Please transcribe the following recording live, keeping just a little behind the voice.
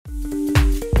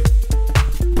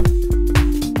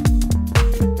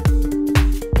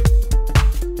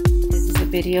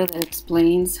video that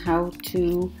explains how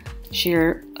to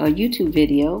share a YouTube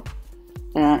video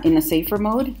in a safer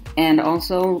mode, and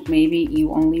also maybe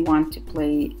you only want to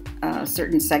play a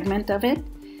certain segment of it.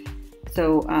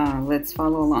 So let's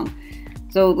follow along.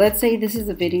 So let's say this is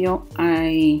a video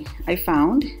I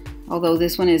found, although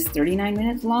this one is 39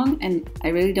 minutes long and I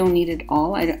really don't need it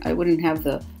all. I wouldn't have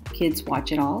the kids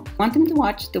watch it all. I want them to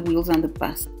watch the wheels on the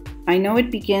bus. I know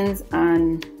it begins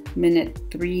on minute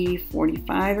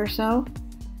 3:45 or so,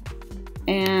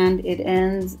 and it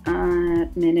ends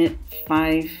at minute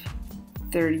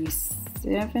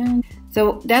 5:37.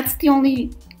 So that's the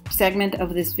only segment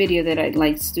of this video that I'd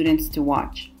like students to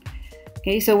watch.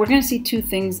 Okay, so we're going to see two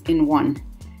things in one.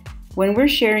 When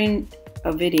we're sharing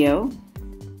a video,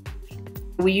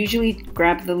 we usually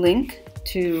grab the link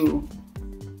to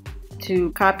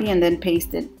copy and then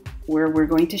paste it where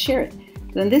we're going to share it.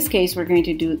 So in this case, we're going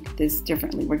to do this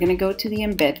differently. We're going to go to the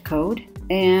embed code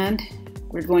and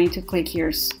we're going to click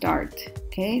here, start.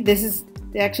 Okay, this is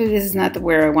not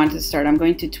where I want to start. I'm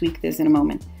going to tweak this in a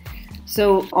moment.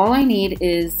 So all I need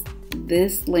is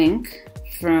this link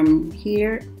from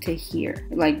here to here,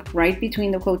 like right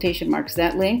between the quotation marks,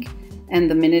 that link and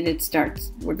the minute it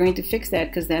starts. We're going to fix that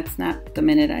because that's not the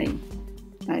minute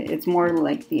it's more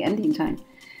like the ending time.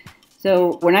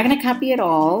 So we're not going to copy it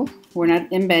all. We're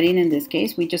not embedding in this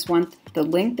case. We just want the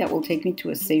link that will take me to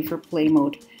a safer play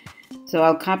mode. So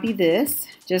I'll copy this,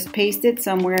 just paste it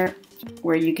somewhere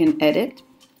where you can edit.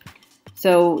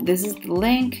 So this is the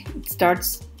link. It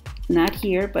starts not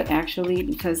here, but actually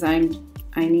because I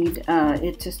need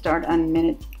it to start on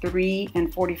minute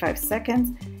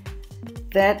 3:45.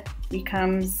 That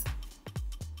becomes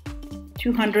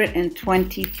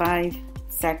 225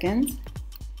 seconds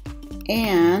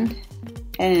and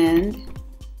end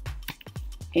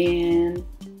in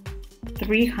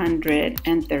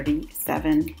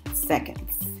 337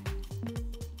 seconds.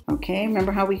 Okay,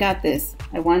 remember how we got this?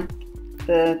 I want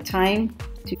the time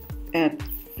to at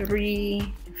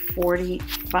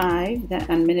 3:45. That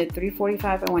on minute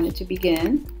 3:45, I want it to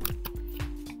begin.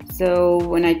 So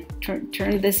when I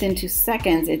turn this into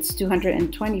seconds, it's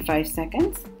 225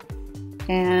 seconds,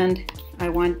 and I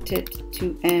want it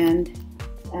to end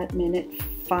at minute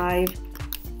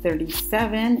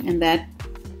 5:37, and that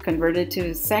converted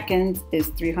to seconds is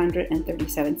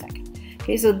 337 seconds.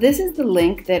 Okay, so this is the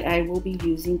link that I will be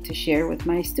using to share with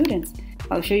my students.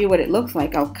 I'll show you what it looks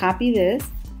like. I'll copy this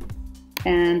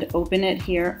and open it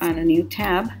here on a new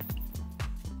tab.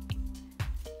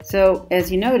 So as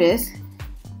you notice,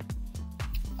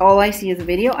 all I see is a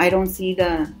video. I don't see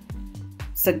the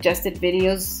suggested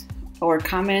videos or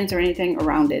comments or anything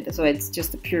around it. So it's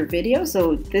just a pure video.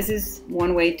 So this is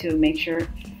one way to make sure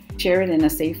share it in a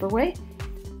safer way.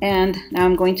 And now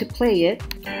I'm going to play it,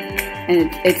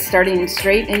 and it's starting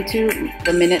straight into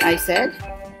the minute I said.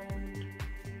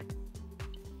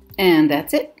 And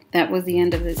that's it. That was the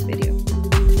end of this video.